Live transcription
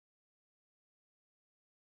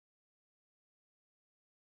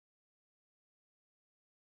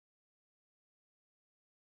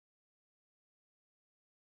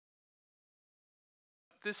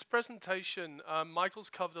this presentation, Michael's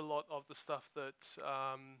covered a lot of the stuff that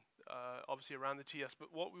obviously around the TES, but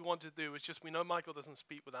what we wanted to do was just, we know Michael doesn't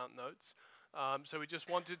speak without notes, so we just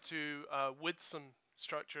wanted to, with some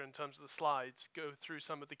structure in terms of the slides, go through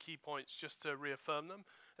some of the key points just to reaffirm them,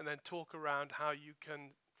 and then talk around how you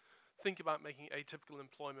can think about making atypical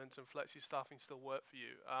employment and flexi staffing still work for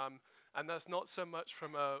you. And that's not so much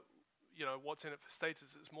from a, what's in it for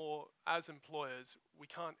status. It's more, as employers, we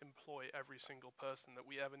can't employ every single person that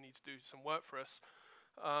we ever need to do some work for us.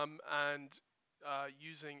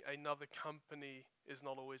 Using another company is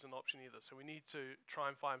not always an option either. So we need to try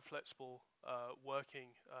and find flexible working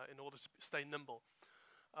in order to stay nimble.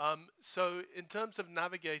 So in terms of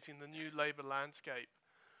navigating the new labor landscape,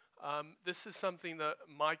 this is something that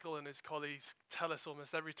Michael and his colleagues tell us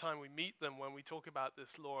almost every time we meet them when we talk about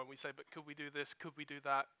this law, and we say, but could we do this? Could we do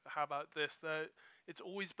that? How about this? It's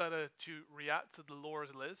always better to react to the law as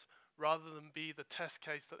it is, rather than be the test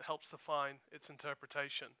case that helps define its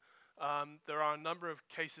interpretation. There are a number of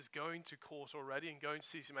cases going to court already and going to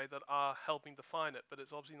CCMA that are helping define it, but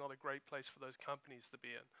it's obviously not a great place for those companies to be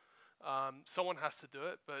in. Someone has to do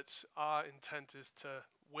it, but our intent is to,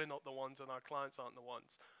 we're not the ones and our clients aren't the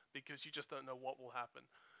ones, because you just don't know what will happen.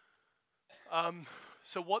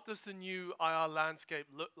 So what does the new IR landscape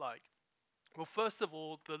look like? Well, first of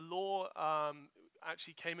all, the law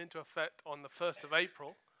actually came into effect on the 1st of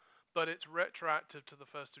April, but it's retroactive to the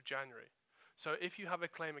 1st of January. So if you have a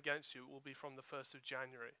claim against you, it will be from the 1st of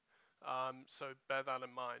January. So bear that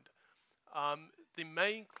in mind. The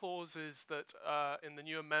main clauses that in the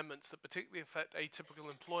new amendments that particularly affect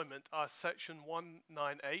atypical employment are section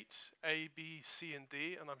 198, A, B, C, and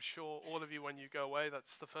D, and I'm sure all of you, when you go away,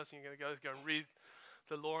 that's the first thing you're going to go is go and read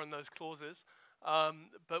the law and those clauses.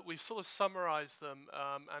 But we've sort of summarized them,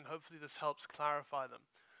 and hopefully this helps clarify them.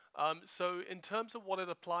 So in terms of what it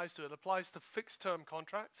applies to fixed-term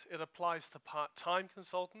contracts, it applies to part-time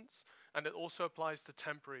consultants, and it also applies to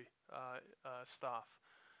temporary staff.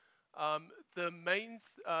 The main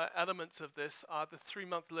elements of this are the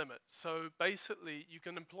 3-month limit. So basically, you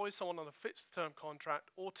can employ someone on a fixed-term contract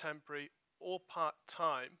or temporary or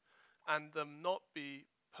part-time and them not be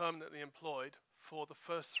permanently employed for the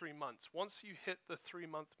first 3 months. Once you hit the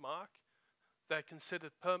 3-month mark, they're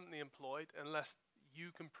considered permanently employed unless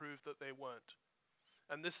you can prove that they weren't.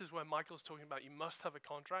 And this is where Michael's talking about you must have a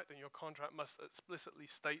contract, and your contract must explicitly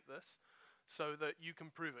state this, so that you can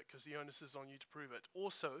prove it, because the onus is on you to prove it.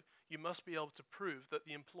 Also, you must be able to prove that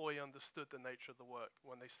the employee understood the nature of the work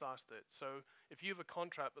when they started it. So if you have a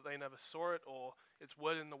contract but they never saw it, or it's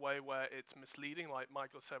worded in a way where it's misleading, like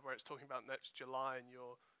Michael said, where it's talking about next July and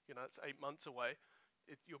it's 8 months away,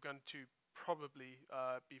 you're going to probably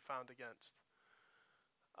be found against.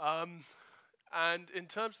 And in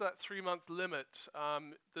terms of that 3-month limit,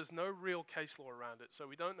 there's no real case law around it, so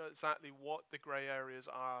we don't know exactly what the grey areas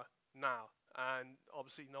are now. And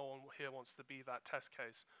obviously no one here wants to be that test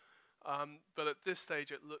case. But at this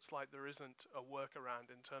stage it looks like there isn't a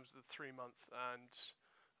workaround in terms of the 3-month and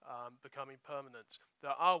becoming permanent.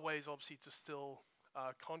 There are ways obviously to still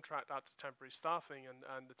contract out to temporary staffing,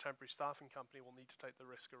 and the temporary staffing company will need to take the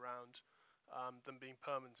risk around them being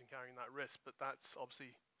permanent and carrying that risk, but that's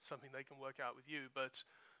obviously something they can work out with you. But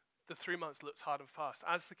the 3 months looks hard and fast.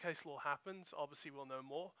 As the case law happens, obviously we'll know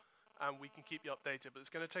more, and we can keep you updated, but it's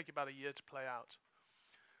going to take about a year to play out.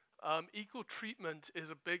 Equal treatment is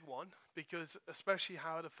a big one, because especially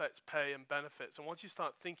how it affects pay and benefits. And once you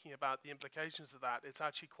start thinking about the implications of that, it's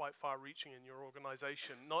actually quite far-reaching in your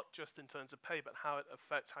organization, not just in terms of pay, but how it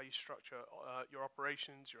affects how you structure your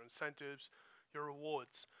operations, your incentives, your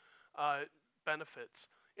rewards, benefits.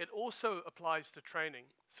 It also applies to training.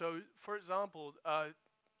 So, for example,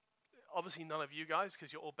 obviously none of you guys,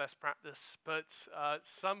 because you're all best practice, but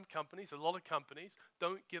some companies, a lot of companies,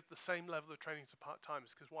 don't give the same level of training to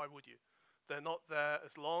part-timers, because why would you? They're not there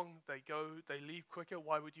as long, they leave quicker,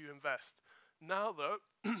 why would you invest? Now though,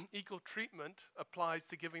 equal treatment applies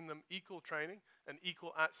to giving them equal training and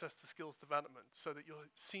equal access to skills development, so that you're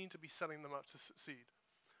seen to be setting them up to succeed.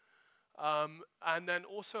 And then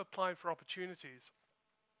also applying for opportunities.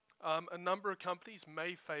 A number of companies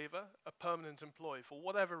may favor a permanent employee for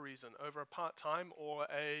whatever reason over a part-time or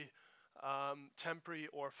a temporary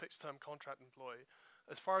or a fixed-term contract employee.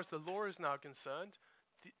 As far as the law is now concerned,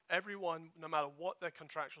 everyone, no matter what their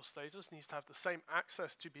contractual status, needs to have the same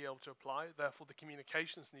access to be able to apply. Therefore, the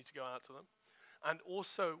communications need to go out to them. And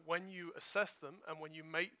also, when you assess them and when you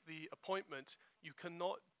make the appointment, you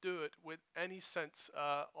cannot do it with any sense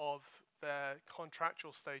of their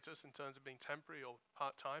contractual status in terms of being temporary or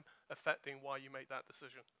part-time affecting why you make that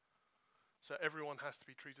decision. So everyone has to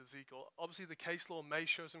be treated as equal. Obviously, the case law may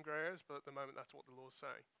show some grey areas, but at the moment, that's what the law is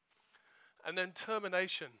saying. And then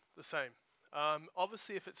termination, the same.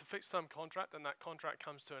 Obviously, if it's a fixed-term contract and that contract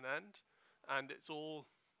comes to an end, and it's all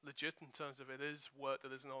legit in terms of it is work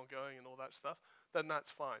that isn't ongoing and all that stuff, then that's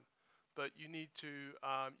fine. But you need to,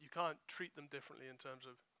 you can't treat them differently in terms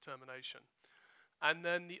of termination. And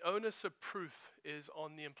then the onus of proof is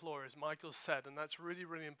on the employer, as Michael said, and that's really,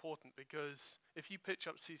 really important, because if you pitch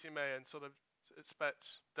up CCMA and sort of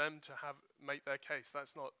expect them to make their case,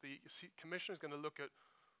 that's not, the commissioner is going to look at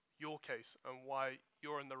your case and why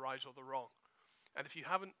you're in the right or the wrong. And if you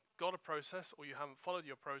haven't got a process or you haven't followed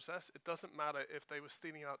your process, it doesn't matter if they were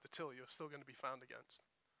stealing out the till, you're still going to be found against.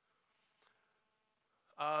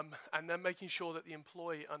 And then making sure that the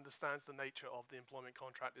employee understands the nature of the employment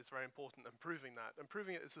contract is very important, and proving that. And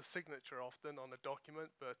proving it is a signature often on a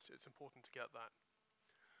document, but it's important to get that.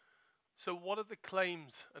 So what are the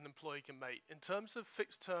claims an employee can make? In terms of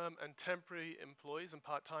fixed-term and temporary employees and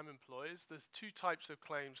part-time employees, there's two types of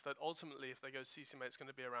claims that ultimately, if they go CCMA, it's going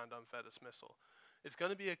to be around unfair dismissal. It's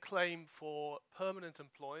going to be a claim for permanent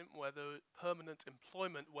employment where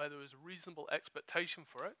there is reasonable expectation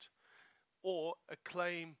for it, or a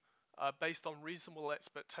claim based on reasonable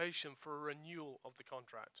expectation for a renewal of the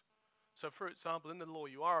contract. So for example, in the law,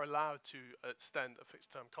 you are allowed to extend a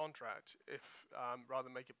fixed term contract if, rather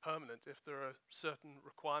than make it permanent, if there are certain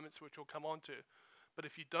requirements which we'll come on to. But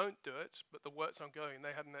if you don't do it, but the work's ongoing, and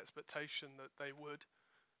they had an expectation that they would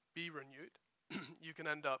be renewed, you can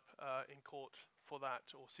end up in court for that,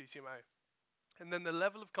 or CCMA. And then the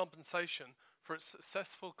level of compensation for a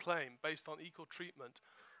successful claim based on equal treatment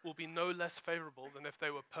will be no less favorable than if they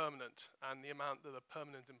were permanent, and the amount that a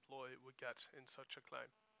permanent employee would get in such a claim.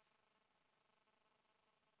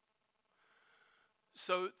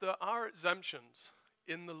 So there are exemptions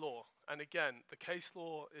in the law, and again, the case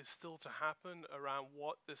law is still to happen around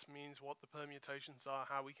what this means, what the permutations are,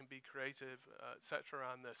 how we can be creative, etc.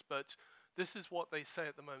 around this. But this is what they say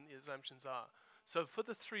at the moment the exemptions are. So for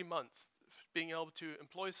the 3 months, being able to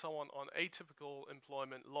employ someone on atypical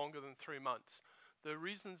employment longer than 3 months, the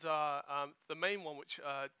reasons are, the main one, which,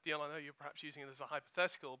 Dion, I know you're perhaps using it as a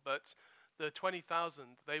hypothetical, but the 20,000,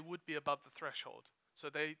 they would be above the threshold. So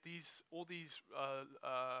all these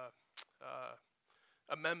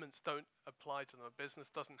amendments don't apply to them. A business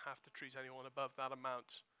doesn't have to treat anyone above that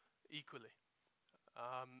amount equally.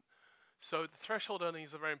 So the threshold earnings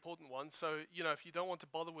is a very important one. So, you know, if you don't want to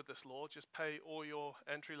bother with this law, just pay all your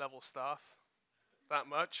entry-level staff that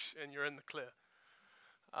much and you're in the clear.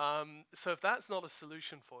 So if that's not a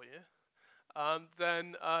solution for you,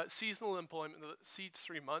 then seasonal employment that exceeds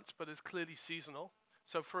 3 months but is clearly seasonal.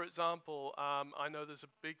 So for example, I know there's a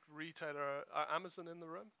big retailer, Amazon in the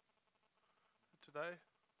room today?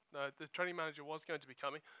 No, the training manager was going to be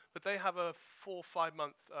coming, but they have a 4 or 5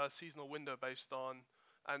 month seasonal window based on,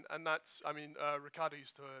 and that's, I mean, Ricardo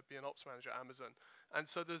used to be an ops manager at Amazon. And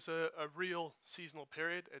so there's a real seasonal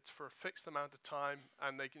period. It's for a fixed amount of time,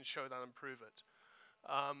 and they can show that and prove it.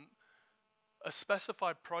 A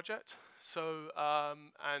specified project, so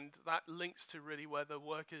and that links to really where the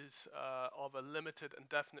work is of a limited and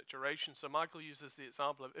definite duration. So Michael uses the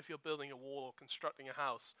example of if you're building a wall or constructing a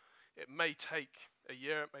house, it may take a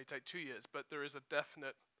year, it may take 2 years, but there is a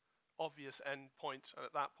definite, obvious end point, and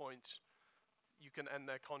at that point you can end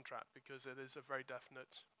their contract because it is a very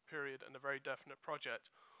definite period and a very definite project.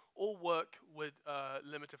 Or work with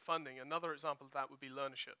limited funding. Another example of that would be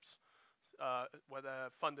learnerships. Where they're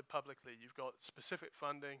funded publicly. You've got specific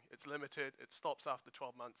funding, it's limited, it stops after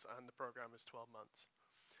 12 months, and the program is 12 months.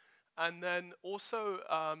 And then also,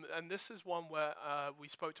 and this is one where we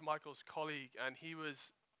spoke to Michael's colleague, and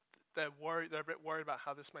they're a bit worried about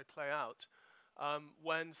how this may play out.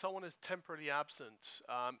 When someone is temporarily absent,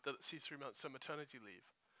 that sees 3 months, so maternity leave.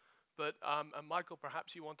 But, and Michael,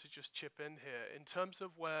 perhaps you want to just chip in here. In terms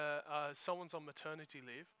of where someone's on maternity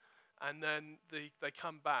leave, and then they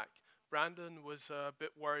come back, Brandon was a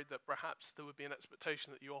bit worried that perhaps there would be an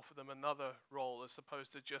expectation that you offer them another role as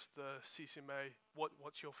opposed to just the CCMA.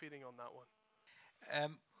 What's your feeling on that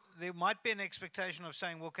one? There might be an expectation of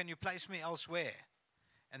saying, well, can you place me elsewhere?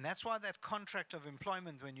 And that's why that contract of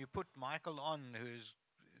employment, when you put Michael on, who's,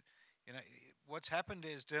 you know, what's happened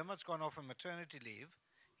is Dermot's gone off on maternity leave.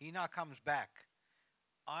 He now comes back.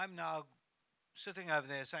 I'm now sitting over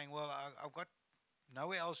there saying, well, I've got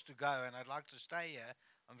nowhere else to go and I'd like to stay here.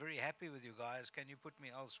 I'm very happy with you guys. Can you put me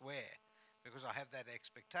elsewhere? Because I have that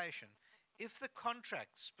expectation. If the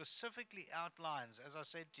contract specifically outlines, as I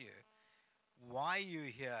said to you, why you're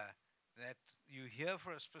here, that you're here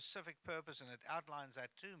for a specific purpose and it outlines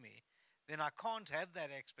that to me, then I can't have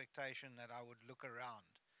that expectation that I would look around.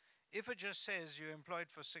 If it just says you're employed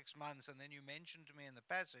for 6 months and then you mention to me in the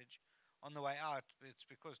passage on the way out it's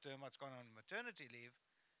because Dermot's gone on maternity leave,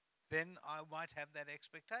 then I might have that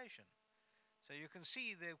expectation. So you can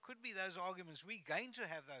see there could be those arguments. We're going to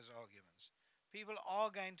have those arguments. People are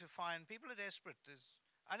going to find, people are desperate. There's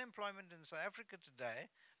unemployment in South Africa today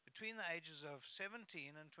between the ages of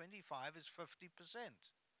 17 and 25 is 50%.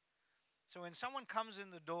 So when someone comes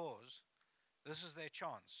in the doors, this is their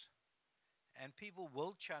chance. And people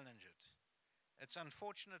will challenge it. It's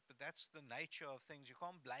unfortunate, but that's the nature of things. You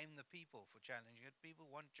can't blame the people for challenging it. People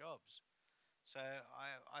want jobs. So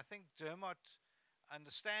I think Dermot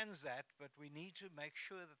understands that, but we need to make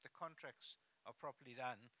sure that the contracts are properly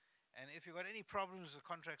done. And if you've got any problems with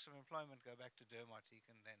contracts of employment, go back to Dermot. He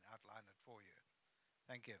can then outline it for you.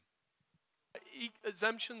 Thank you.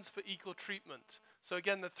 Exemptions for equal treatment. So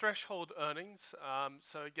again, the threshold earnings.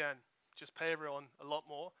 So again, just pay everyone a lot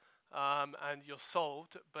more, and you're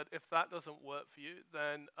solved. But if that doesn't work for you,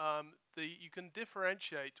 then you can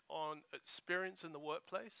differentiate on experience in the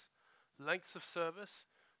workplace, length of service,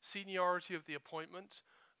 seniority of the appointment,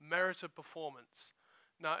 merit of performance.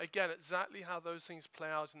 Now, again, exactly how those things play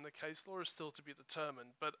out in the case law is still to be determined.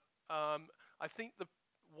 But I think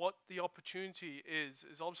what the opportunity is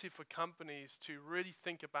obviously for companies to really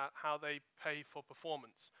think about how they pay for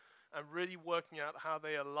performance and really working out how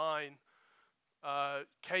they align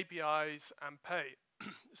KPIs and pay.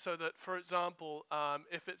 So that, for example,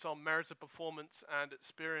 if it's on merit of performance and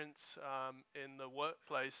experience in the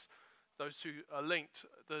workplace, those two are linked,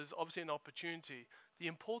 there's obviously an opportunity. The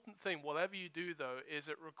important thing, whatever you do though, is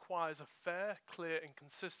it requires a fair, clear and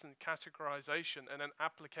consistent categorization and an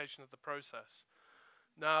application of the process.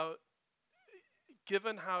 Now,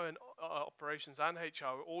 given how in operations and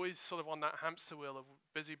HR, we're always sort of on that hamster wheel of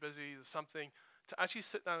busy, there's something, to actually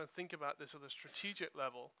sit down and think about this at a strategic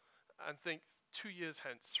level and think 2 years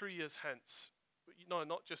hence, 3 years hence,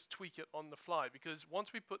 not just tweak it on the fly, because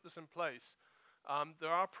once we put this in place, there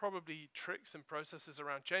are probably tricks and processes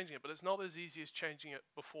around changing it, but it's not as easy as changing it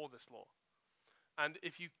before this law. And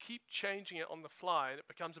if you keep changing it on the fly and it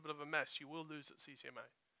becomes a bit of a mess, you will lose at CCMA,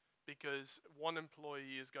 because one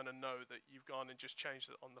employee is going to know that you've gone and just changed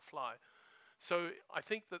it on the fly. So I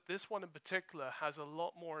think that this one in particular has a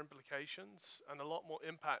lot more implications and a lot more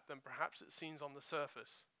impact than perhaps it seems on the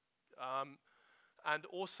surface. And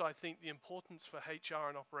also, I think the importance for HR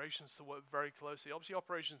and operations to work very closely. Obviously,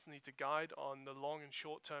 operations need to guide on the long and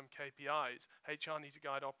short-term KPIs. HR needs to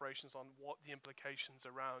guide operations on what the implications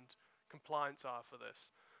around compliance are for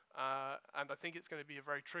this. And I think it's going to be a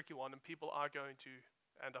very tricky one, and people are going to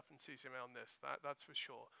end up in CCMA on this, that's for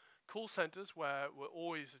sure. Call centers, where we're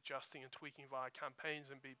always adjusting and tweaking via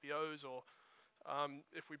campaigns and BPOs, or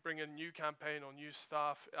if we bring a new campaign or new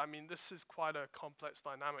staff, I mean, this is quite a complex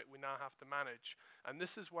dynamic we now have to manage. And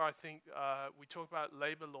this is where I think we talk about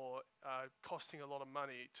labor law costing a lot of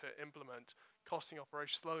money to implement, costing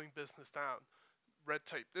operations, slowing business down, red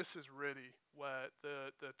tape. This is really where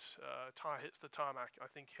the tire hits the tarmac, I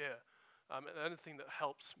think, here. And anything that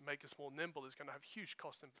helps make us more nimble is going to have huge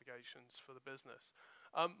cost implications for the business.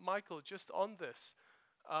 Michael, just on this,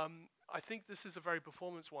 I think this is a very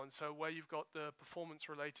performance one. So where you've got the performance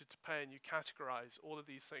related to pay and you categorize all of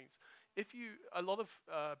these things. A lot of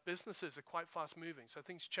businesses are quite fast moving, so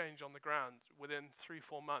things change on the ground within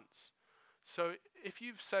 3-4 months. So if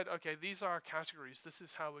you've said, okay, these are our categories, this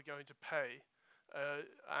is how we're going to pay,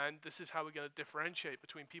 and this is how we're going to differentiate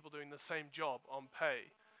between people doing the same job on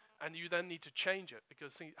pay, and you then need to change it,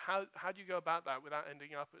 because how do you go about that without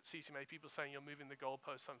ending up at CCMA people saying you're moving the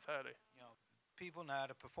goalposts unfairly? People know how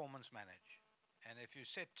to performance manage, and if you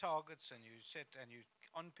set targets and you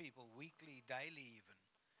on people weekly, daily even,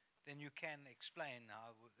 then you can explain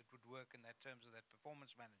how it would work in that terms of that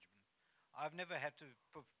performance management. I've never had to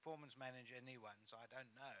performance manage anyone, so I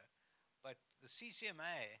don't know, but the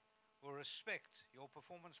CCMA will respect your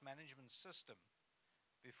performance management system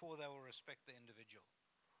before they will respect the individual.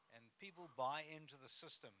 And people buy into the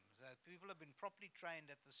system. That people have been properly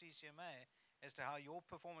trained at the CCMA as to how your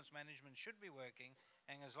performance management should be working,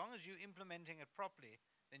 and as long as you're implementing it properly,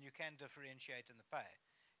 then you can differentiate in the pay.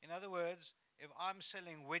 In other words, if I'm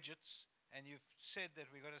selling widgets and you've said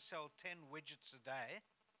that we've got to sell 10 widgets a day,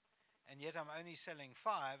 and yet I'm only selling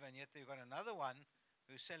 5, and yet you've got another one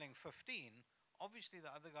who's selling 15, obviously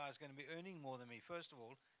the other guy is going to be earning more than me, first of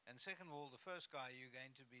all, and second of all, the first guy you're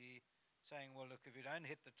going to be saying, well, look, if you don't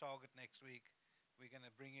hit the target next week, we're going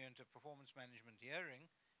to bring you into performance management hearing,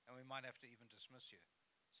 and we might have to even dismiss you.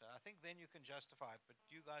 So I think then you can justify it, but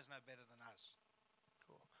you guys know better than us.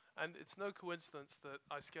 Cool. And it's no coincidence that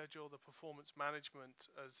I schedule the performance management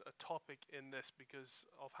as a topic in this because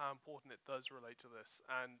of how important it does relate to this.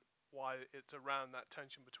 And why it's around that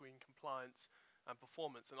tension between compliance and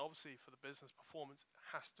performance. And obviously for the business, performance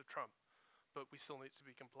has to trump, but we still need to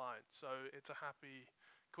be compliant. So it's a happy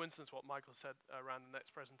coincidence what Michael said around the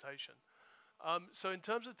next presentation. So in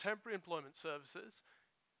terms of temporary employment services,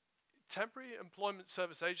 temporary employment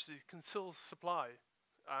service agencies can still supply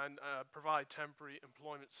and provide temporary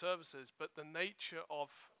employment services, but the nature of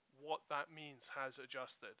what that means has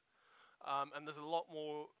adjusted. And there's a lot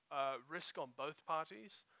more risk on both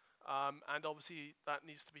parties, and obviously that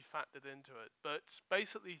needs to be factored into it. But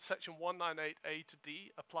basically, Section 198A to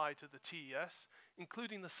D apply to the TES,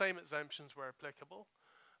 including the same exemptions where applicable.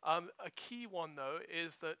 A key one, though,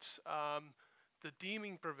 is that the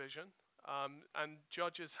deeming provision, and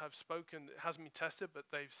judges have spoken, it hasn't been tested, but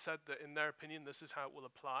they've said that in their opinion this is how it will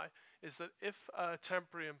apply, is that if a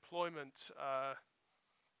temporary employment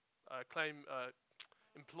claim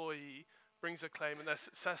employee brings a claim and they're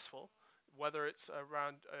successful, whether it's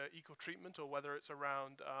around equal treatment or whether it's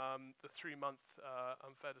around the 3-month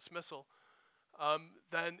unfair dismissal,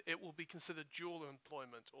 then it will be considered dual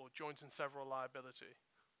employment or joint and several liability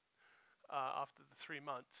after the 3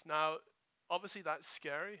 months. Now, obviously that's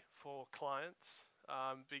scary for clients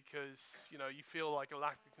because you feel like a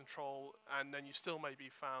lack of control, and then you still may be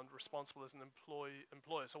found responsible as an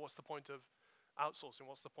employer. So what's the point of outsourcing?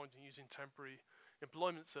 What's the point in using temporary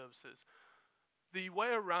employment services? The way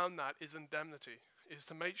around that is indemnity, is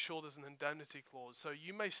to make sure there's an indemnity clause. So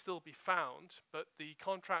you may still be found, but the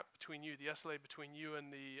contract between you, the SLA between you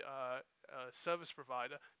and the service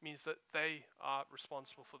provider, means that they are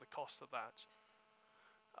responsible for the cost of that.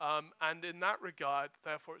 And in that regard,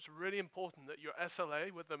 therefore, it's really important that your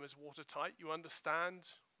SLA with them is watertight. You understand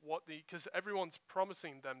because everyone's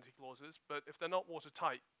promising indemnity clauses, but if they're not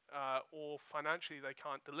watertight or financially they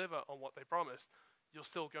can't deliver on what they promised, you're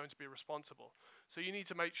still going to be responsible. So you need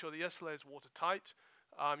to make sure the SLA is watertight.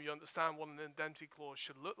 You understand what an indemnity clause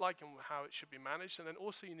should look like and how it should be managed. And then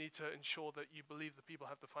also you need to ensure that you believe the people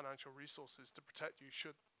have the financial resources to protect you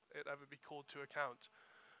should it ever be called to account.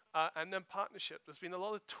 And then partnership. There's been a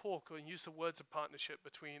lot of talk and use of words of partnership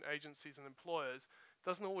between agencies and employers.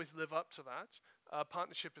 Doesn't always live up to that.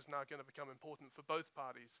 Partnership is now going to become important for both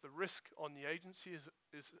parties. The risk on the agency is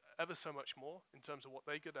ever so much more in terms of what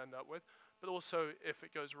they could end up with, but also if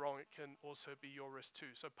it goes wrong, it can also be your risk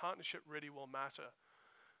too. So partnership really will matter.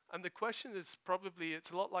 And the question is probably, it's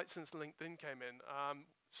a lot like since LinkedIn came in.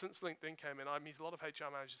 Since LinkedIn came in, I meet a lot of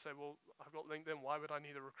HR managers say, well, I've got LinkedIn, why would I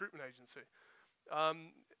need a recruitment agency?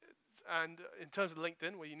 And in terms of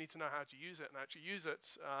LinkedIn, well, you need to know how to use it and actually use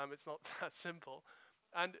it. It's not that simple.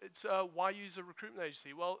 And it's why use a recruitment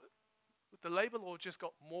agency? Well, the labor law just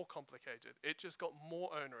got more complicated. It just got more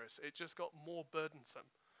onerous. It just got more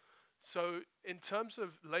burdensome. So in terms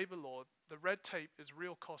of labor law, the red tape is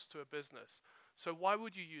real cost to a business. So why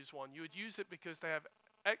would you use one? You would use it because they have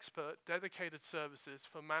expert, dedicated services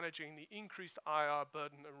for managing the increased IR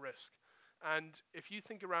burden and risk. And if you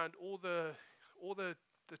think around all the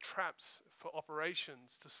traps for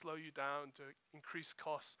operations to slow you down, to increase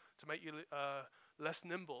costs, to make you less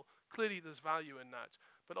nimble, clearly there's value in that.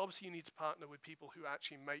 But obviously you need to partner with people who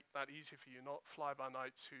actually make that easy for you, not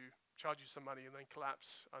fly-by-nights who charge you some money and then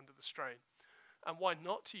collapse under the strain. And why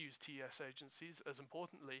not to use TES agencies, as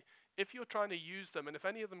importantly, if you're trying to use them, and if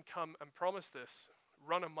any of them come and promise this,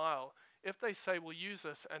 run a mile, if they say we'll use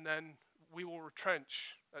us and then we will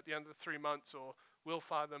retrench at the end of the 3 months or we'll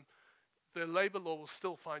fire them, the labor law will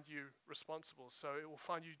still find you responsible. So it will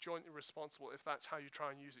find you jointly responsible if that's how you try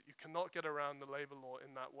and use it. You cannot get around the labor law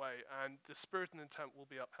in that way, and the spirit and intent will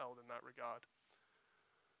be upheld in that regard.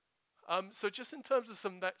 So just in terms of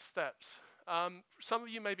some next steps, some of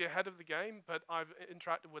you may be ahead of the game, but I've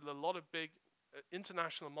interacted with a lot of big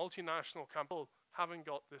international, multinational companies haven't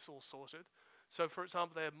got this all sorted. So for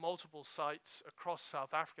example, they have multiple sites across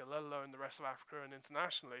South Africa, let alone the rest of Africa and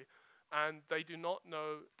internationally, and they do not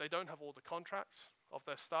know, they don't have all the contracts of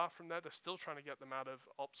their staff from there. They're still trying to get them out of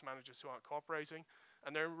ops managers who aren't cooperating,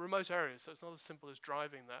 and they're in remote areas, so it's not as simple as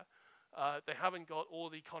driving there. They haven't got all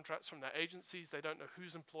the contracts from their agencies. They don't know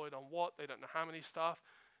who's employed on what. They don't know how many staff.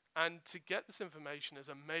 And to get this information is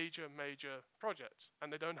a major, major project,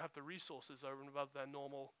 and they don't have the resources over and above their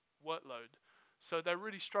normal workload. So they're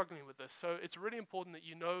really struggling with this. So it's really important that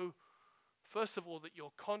you know, first of all, that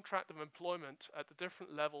your contract of employment at the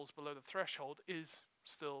different levels below the threshold is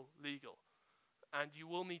still legal. And you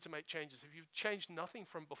will need to make changes. If you've changed nothing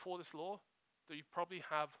from before this law, then you probably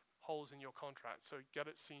have holes in your contract. So get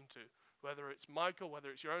it seen to, whether it's Michael, whether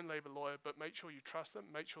it's your own labor lawyer, but make sure you trust them,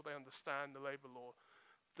 make sure they understand the labor law.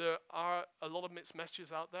 There are a lot of mixed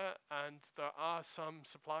messages out there, and there are some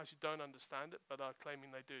suppliers who don't understand it, but are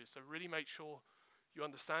claiming they do. So really make sure you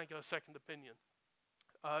understand, get a second opinion.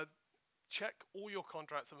 Check all your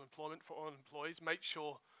contracts of employment for all employees, make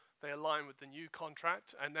sure they align with the new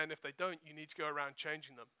contract, and then if they don't, you need to go around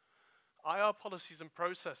changing them. IR policies and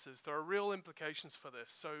processes, there are real implications for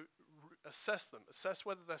this, so assess them, assess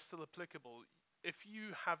whether they're still applicable. If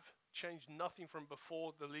you have changed nothing from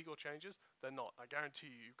before the legal changes, they're not. I guarantee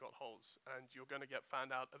you, you've got holes, and you're going to get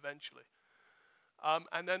found out eventually.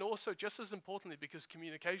 And then also, just as importantly, because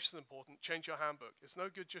communication is important, change your handbook. It's no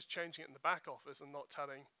good just changing it in the back office and not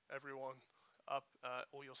telling everyone up,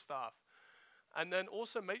 all your staff. And then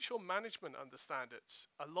also make sure management understand it.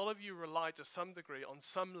 A lot of you rely to some degree on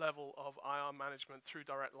some level of IR management through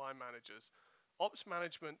direct line managers. Ops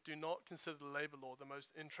management do not consider the labor law the most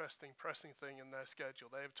interesting, pressing thing in their schedule.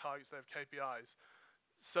 They have targets, they have KPIs.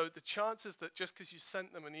 So the chances that just because you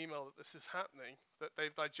sent them an email that this is happening, that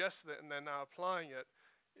they've digested it and they're now applying it,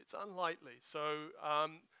 it's unlikely. So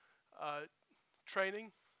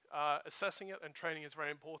training, assessing it, and training is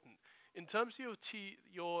very important. In terms of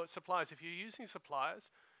your suppliers, if you're using suppliers,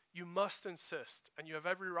 you must insist, and you have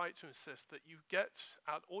every right to insist, that you get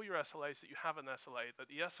out all your SLAs, that you have an SLA, that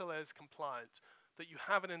the SLA is compliant, that you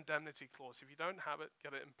have an indemnity clause. If you don't have it,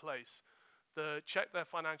 get it in place. Check their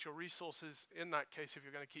financial resources in that case if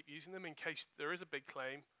you're going to keep using them in case there is a big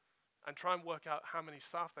claim, and try and work out how many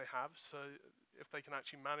staff they have, so if they can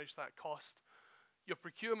actually manage that cost. Your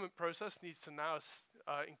procurement process needs to now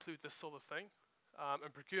include this sort of thing,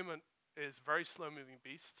 and procurement is a very slow-moving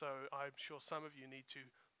beast, so I'm sure some of you need to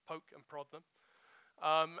poke and prod them.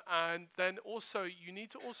 And then also, you need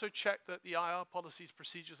to also check that the IR policies,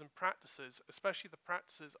 procedures, and practices, especially the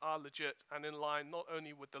practices, are legit and in line not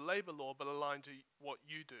only with the labor law, but aligned to what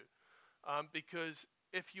you do. Because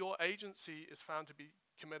if your agency is found to be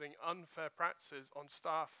committing unfair practices on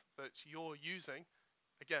staff that you're using,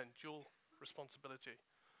 again, dual responsibility.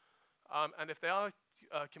 And if they are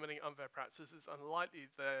committing unfair practices, it's unlikely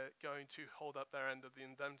they're going to hold up their end of the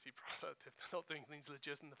indemnity product if they're not doing things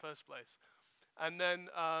legit in the first place. And then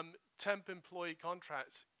temp employee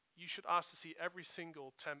contracts, you should ask to see every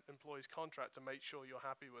single temp employee's contract to make sure you're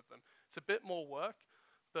happy with them. It's a bit more work,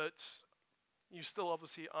 but you still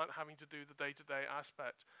obviously aren't having to do the day-to-day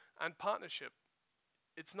aspect. And partnership,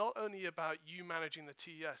 it's not only about you managing the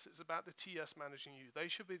TES, it's about the TES managing you. They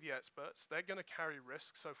should be the experts. They're going to carry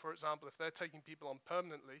risks. So for example, if they're taking people on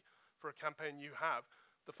permanently for a campaign you have,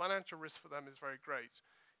 the financial risk for them is very great.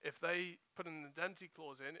 If they put an indemnity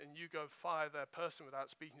clause in and you go fire their person without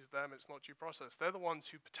speaking to them, it's not due process. They're the ones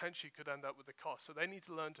who potentially could end up with the cost. So they need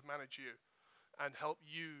to learn to manage you and help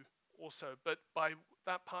you also. But by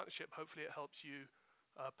that partnership, hopefully it helps you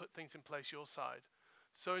put things in place your side.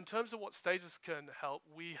 So in terms of what Status can help,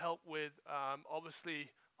 we help with obviously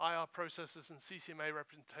IR processes and CCMA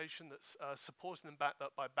representation that's supported and backed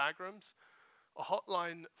up by Bagrams. A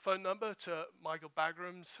hotline phone number to Michael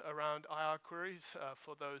Bagrams around IR queries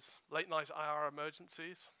for those late night IR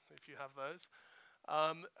emergencies, if you have those.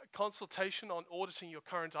 Consultation on auditing your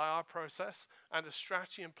current IR process and a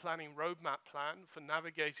strategy and planning roadmap plan for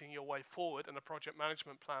navigating your way forward and a project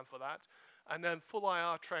management plan for that. And then full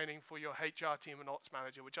IR training for your HR team and ops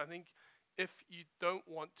manager, which I think if you don't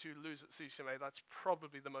want to lose at CCMA, that's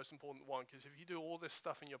probably the most important one, because if you do all this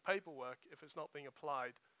stuff in your paperwork, if it's not being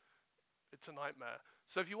applied, it's a nightmare.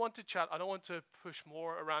 So if you want to chat, I don't want to push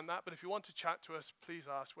more around that, but if you want to chat to us, please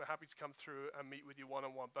ask. We're happy to come through and meet with you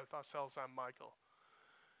one-on-one, both ourselves and Michael.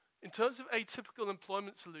 In terms of atypical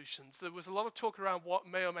employment solutions, there was a lot of talk around what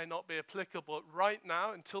may or may not be applicable right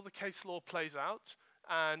now until the case law plays out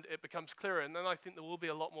and it becomes clearer. And then I think there will be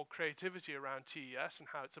a lot more creativity around TES and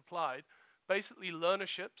how it's applied. Basically,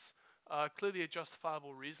 learnerships, clearly a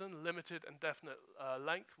justifiable reason, limited and definite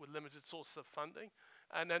length with limited sources of funding.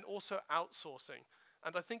 And then also outsourcing.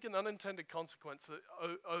 And I think an unintended consequence that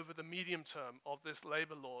over the medium term of this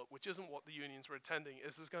labor law, which isn't what the unions were intending,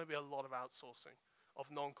 is there's going to be a lot of outsourcing of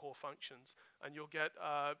non-core functions. And you'll get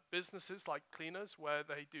businesses like cleaners where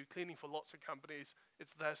they do cleaning for lots of companies.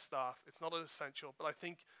 It's their staff. It's not an essential, but I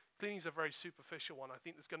think cleaning is a very superficial one. I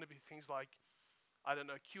think there's going to be things like, I don't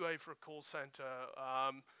know, QA for a call center,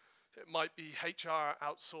 it might be HR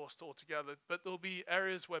outsourced altogether, but there'll be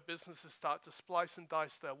areas where businesses start to splice and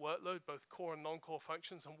dice their workload, both core and non-core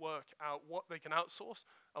functions, and work out what they can outsource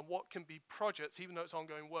and what can be projects, even though it's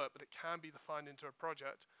ongoing work, but it can be defined into a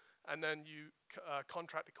project, and then you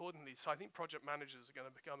contract accordingly. So I think project managers are going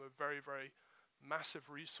to become a very, very massive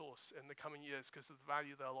resource in the coming years because of the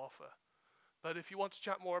value they'll offer. But if you want to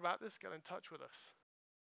chat more about this, get in touch with us.